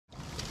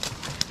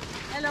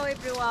Hello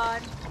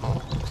everyone.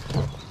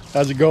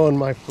 How's it going,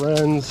 my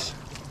friends?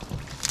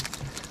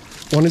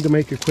 Wanted to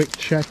make a quick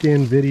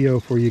check-in video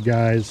for you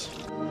guys.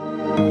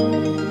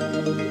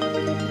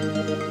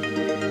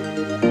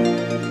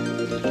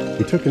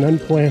 We took an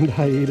unplanned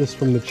hiatus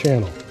from the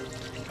channel,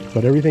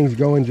 but everything's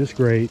going just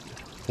great.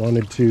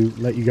 Wanted to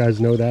let you guys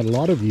know that a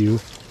lot of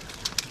you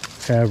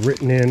have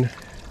written in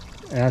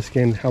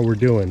asking how we're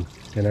doing,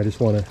 and I just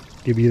want to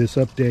give you this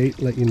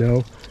update, let you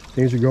know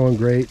things are going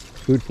great.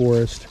 Food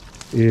Forest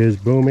is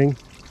booming.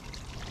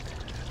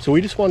 So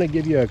we just want to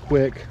give you a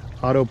quick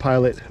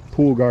autopilot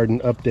pool garden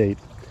update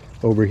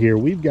over here.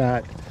 We've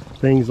got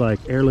things like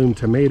heirloom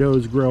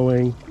tomatoes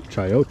growing,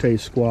 chayote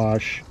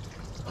squash,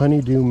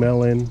 honeydew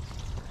melon,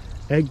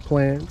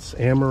 eggplants,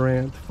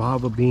 amaranth,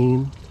 fava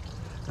bean.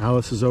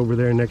 Alice is over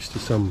there next to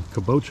some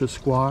kabocha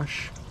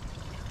squash.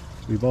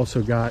 We've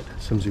also got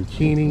some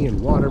zucchini and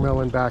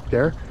watermelon back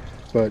there.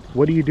 But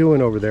what are you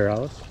doing over there,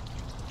 Alice?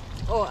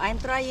 Oh, I'm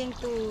trying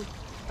to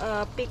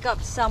pick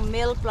up some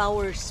male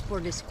flowers for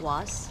the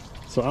squash.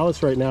 So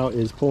Alice right now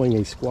is pulling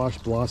a squash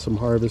blossom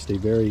harvest, a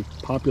very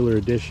popular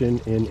addition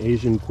in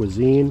Asian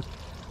cuisine.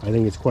 I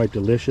think it's quite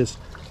delicious.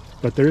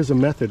 But there is a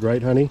method,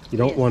 right, honey? You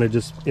don't want to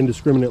just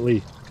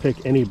indiscriminately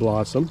pick any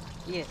blossom.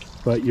 Yes.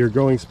 But you're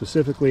going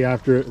specifically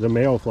after the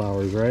male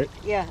flowers, right?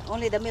 Yeah,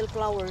 only the male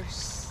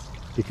flowers.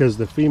 Because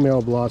the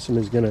female blossom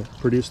is going to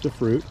produce the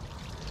fruit.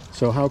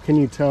 So how can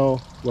you tell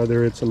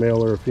whether it's a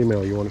male or a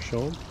female? You want to show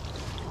them?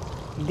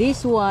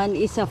 This one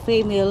is a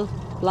female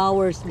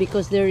flowers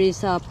because there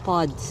is a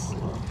pods.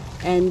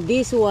 And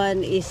this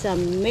one is a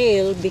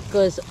male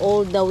because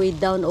all the way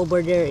down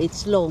over there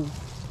it's long.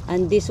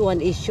 And this one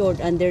is short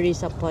and there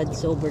is a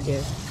pods over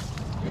there.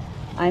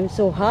 I'm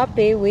so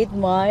happy with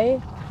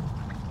my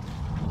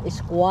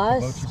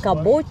squash,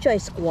 kabocha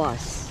squash.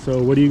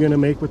 So what are you going to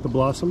make with the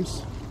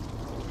blossoms?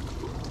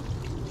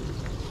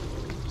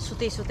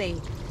 Sute.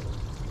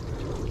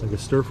 Like a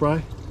stir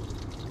fry?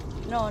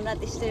 No,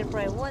 not stir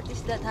fry. What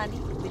is that, honey?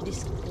 With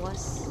this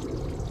squash?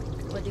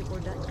 What do you call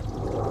that?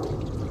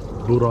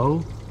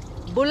 Burang?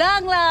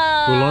 Bulang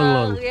lang! Bulang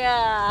lang.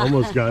 Yeah.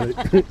 Almost got it.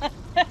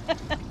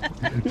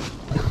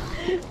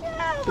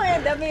 Yeah,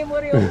 the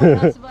memory of my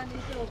husband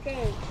is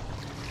okay.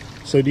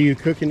 So do you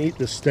cook and eat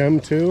the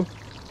stem too?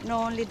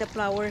 No, only the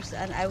flowers,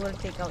 and I will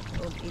take out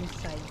all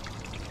inside.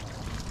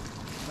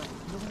 But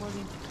don't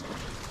worry.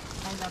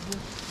 I love you.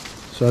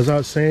 So as I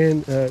was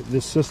saying,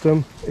 this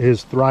system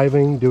is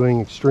thriving, doing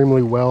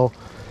extremely well.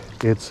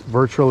 It's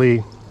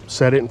virtually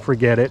set it and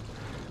forget it,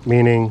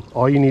 meaning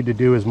all you need to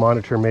do is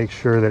monitor, make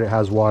sure that it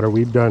has water.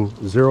 We've done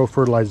zero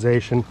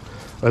fertilization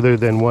other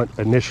than what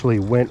initially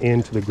went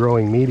into the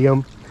growing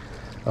medium.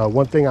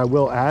 One thing I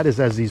will add is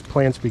as these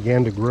plants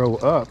began to grow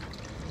up,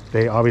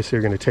 they obviously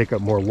are going to take up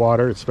more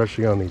water,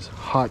 especially on these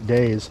hot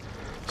days.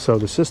 So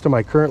the system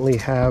I currently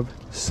have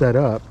set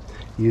up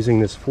using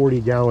this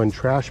 40-gallon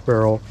trash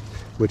barrel,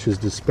 which is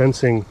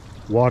dispensing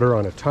water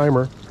on a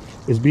timer,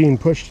 is being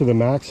pushed to the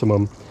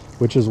maximum,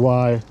 which is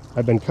why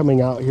I've been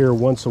coming out here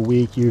once a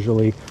week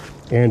usually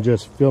and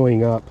just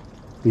filling up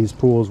these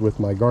pools with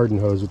my garden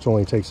hose, which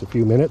only takes a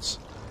few minutes,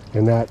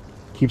 and that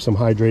keeps them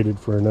hydrated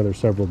for another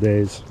several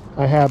days.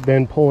 I have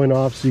been pulling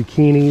off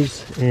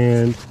zucchinis,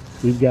 and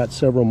we've got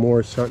several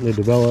more starting to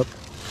develop.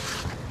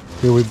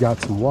 Here we've got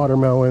some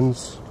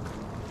watermelons,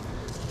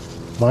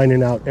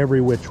 vining out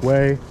every which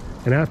way.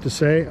 And I have to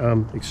say,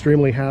 I'm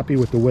extremely happy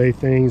with the way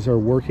things are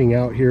working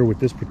out here with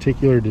this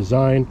particular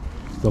design.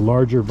 The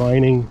larger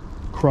vining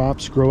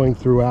crops growing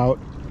throughout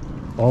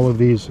all of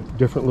these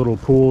different little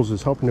pools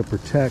is helping to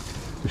protect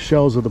the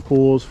shells of the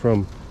pools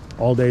from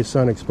all-day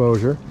sun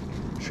exposure.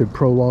 Should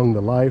prolong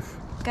the life.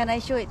 Can I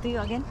show it to you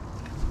again?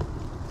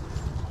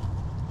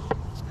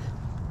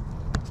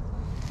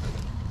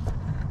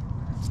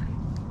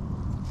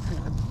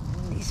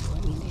 This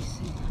one is.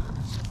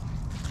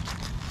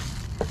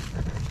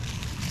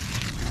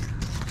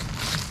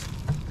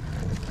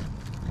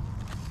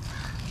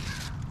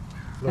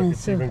 Look,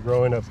 it's even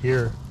growing up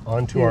here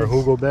onto our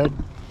hugel bed.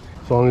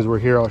 As long as we're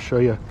here, I'll show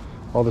you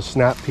all the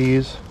snap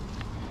peas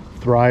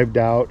thrived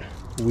out.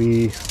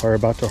 We are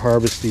about to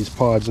harvest these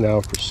pods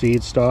now for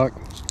seed stock.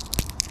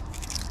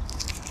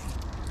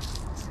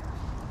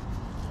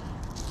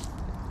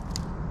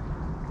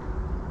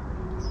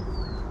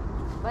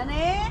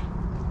 Bunny?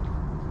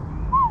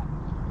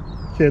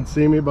 Can't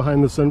see me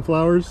behind the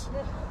sunflowers?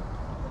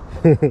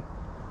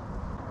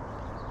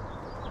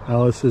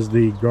 Alice is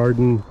the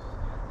garden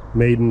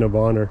maiden of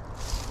honor.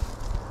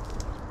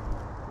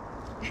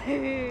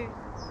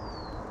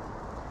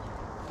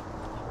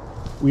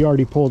 We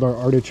already pulled our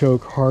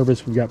artichoke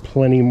harvest. We've got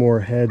plenty more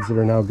heads that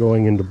are now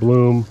going into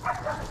bloom.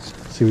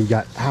 See, we've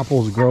got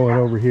apples growing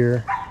over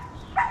here.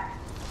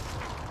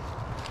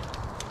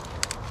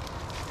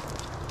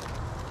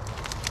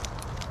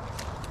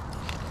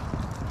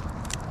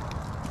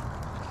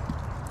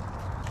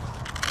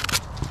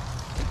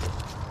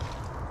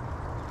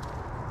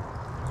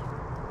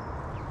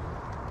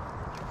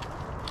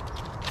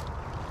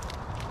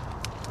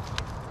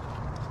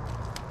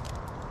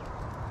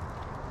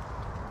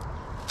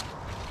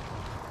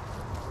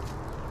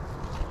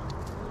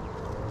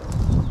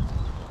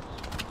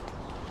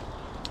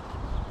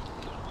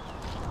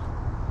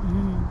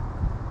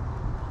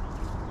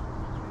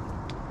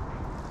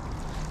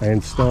 I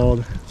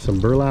installed some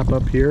burlap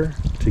up here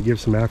to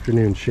give some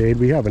afternoon shade.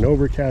 We have an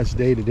overcast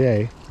day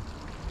today,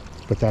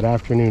 but that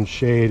afternoon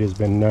shade has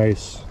been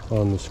nice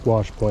on the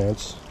squash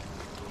plants.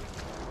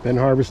 Been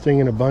harvesting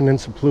an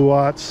abundance of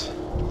pluots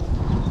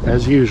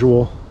as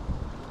usual.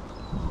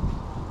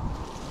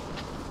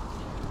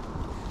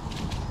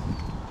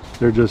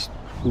 They're just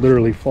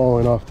literally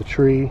falling off the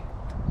tree.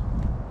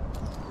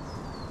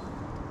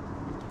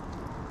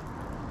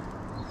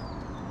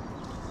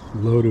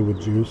 Loaded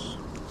with juice.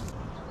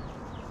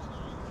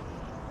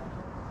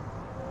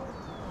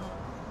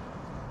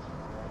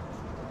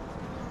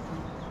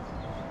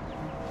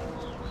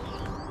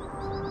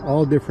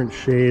 All different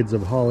shades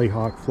of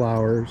hollyhock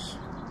flowers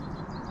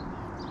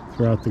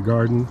throughout the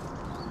garden.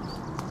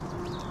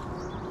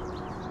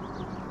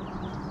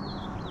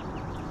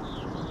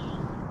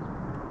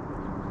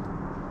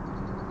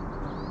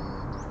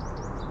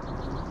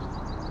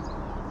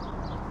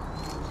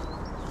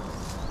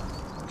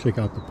 Check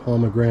out the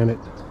pomegranate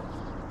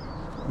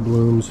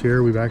blooms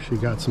here. We've actually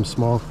got some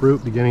small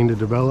fruit beginning to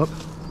develop.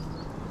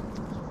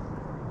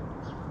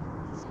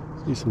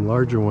 See some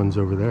larger ones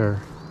over there.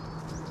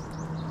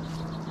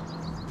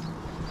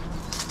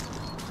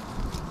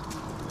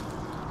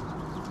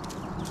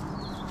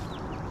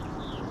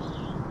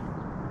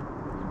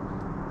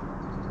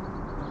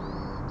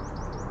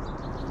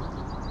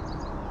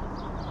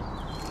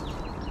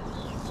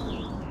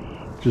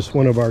 Just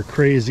one of our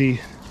crazy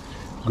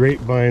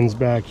grapevines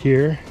back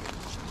here.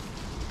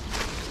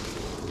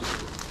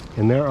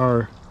 And there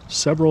are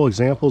several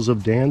examples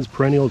of Dan's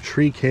perennial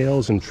tree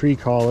kales and tree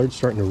collards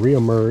starting to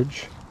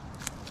re-emerge.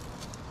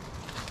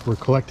 We're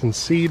collecting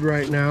seed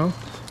right now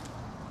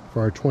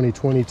for our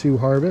 2022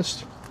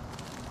 harvest.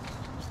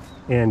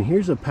 And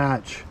here's a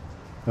patch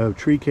of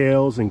tree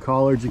kales and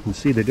collards. You can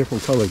see the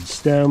different colored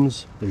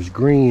stems. There's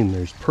green,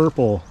 there's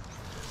purple,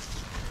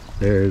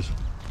 there's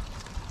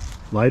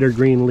lighter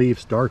green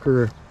leaves,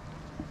 darker.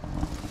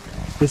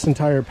 This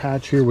entire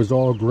patch here was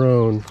all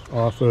grown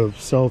off of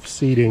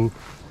self-seeding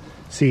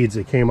seeds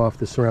that came off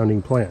the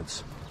surrounding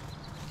plants.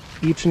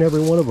 Each and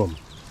every one of them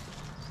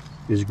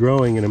is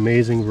growing an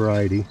amazing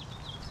variety.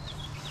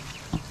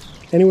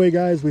 Anyway,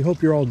 guys, we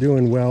hope you're all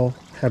doing well,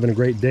 having a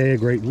great day, a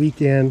great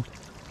weekend,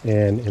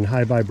 and in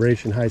high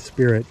vibration, high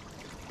spirit.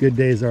 Good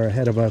days are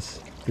ahead of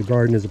us. The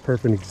garden is a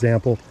perfect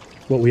example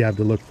of what we have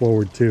to look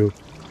forward to,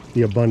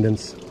 the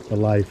abundance, the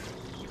life.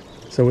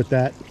 So with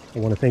that, I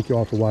want to thank you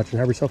all for watching.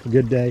 Have yourself a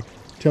good day.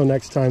 Till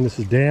next time, this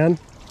is Dan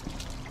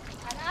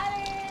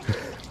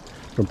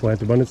from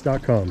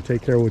plantabundance.com.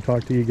 Take care. We'll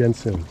talk to you again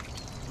soon.